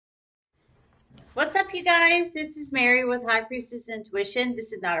What's up, you guys? This is Mary with High Priestess Intuition.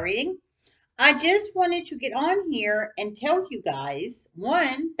 This is not a reading. I just wanted to get on here and tell you guys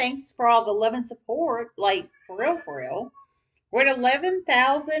one, thanks for all the love and support. Like, for real, for real. We're at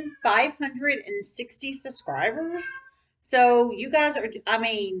 11,560 subscribers. So, you guys are,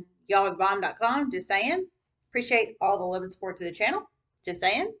 y'all at bomb.com, just saying. Appreciate all the love and support to the channel. Just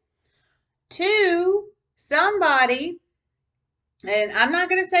saying. Two, somebody, and I'm not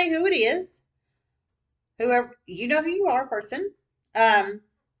going to say who it is, whoever, you know who you are, person. Um,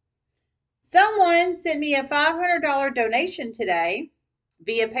 Someone sent me a $500 donation today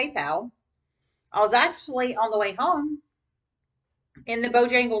via PayPal. I was actually on the way home in the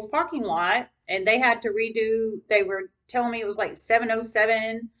Bojangles parking lot, and they had to redo. They were telling me it was like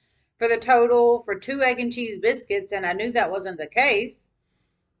 707 for the total for two egg and cheese biscuits, and I knew that wasn't the case.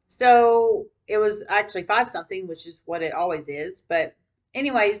 So it was actually five something, which is what it always is. But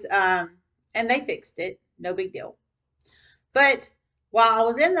anyways, and they fixed it. No big deal. But while I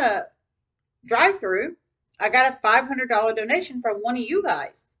was in the drive-through, I got a $500 donation from one of you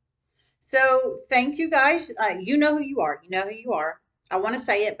guys. So thank you guys. You know who you are. You know who you are. I want to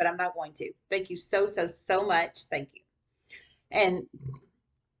say it, but I'm not going to. Thank you so, so, so much. Thank you. And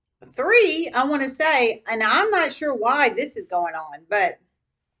three, I want to say, and I'm not sure why this is going on, but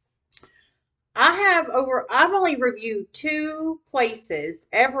I've only reviewed two places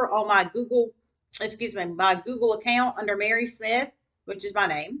ever on my my Google account under Mary Smith, which is my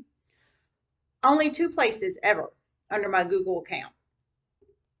name. Only two places ever under my Google account.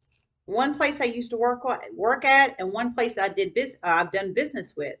 One place I used to work at, and one place I've done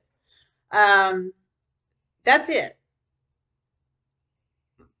business with. Um, that's it.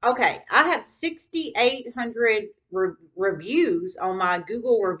 Okay, I have 6,800 reviews on my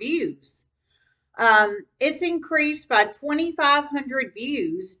Google reviews. It's increased by 2,500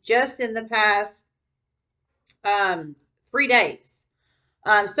 views just in the past 3 days.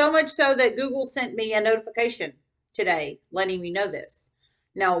 So much so that Google sent me a notification today letting me know this.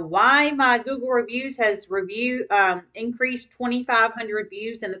 Now, why my Google reviews has increased 2,500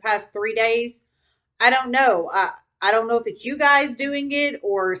 views in the past 3 days, I don't know. I don't know if it's you guys doing it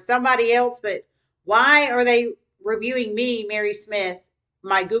or somebody else, but why are they reviewing me, Mary Smith,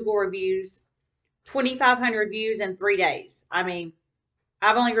 my Google reviews, 2,500 views in 3 days? I mean,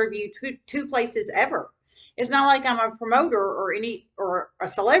 I've only reviewed two places ever. It's not like I'm a promoter or a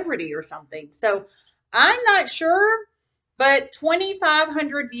celebrity or something. So I'm not sure, but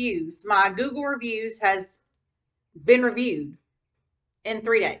 2,500 views. My Google reviews has been reviewed in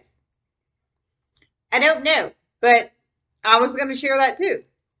 3 days. I don't know, but I was going to share that too.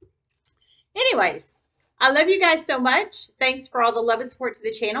 Anyways, I love you guys so much. Thanks for all the love and support to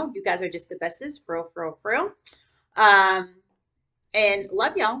the channel. You guys are just the bestest, for real, for real, for real. And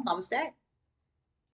love y'all. Namaste.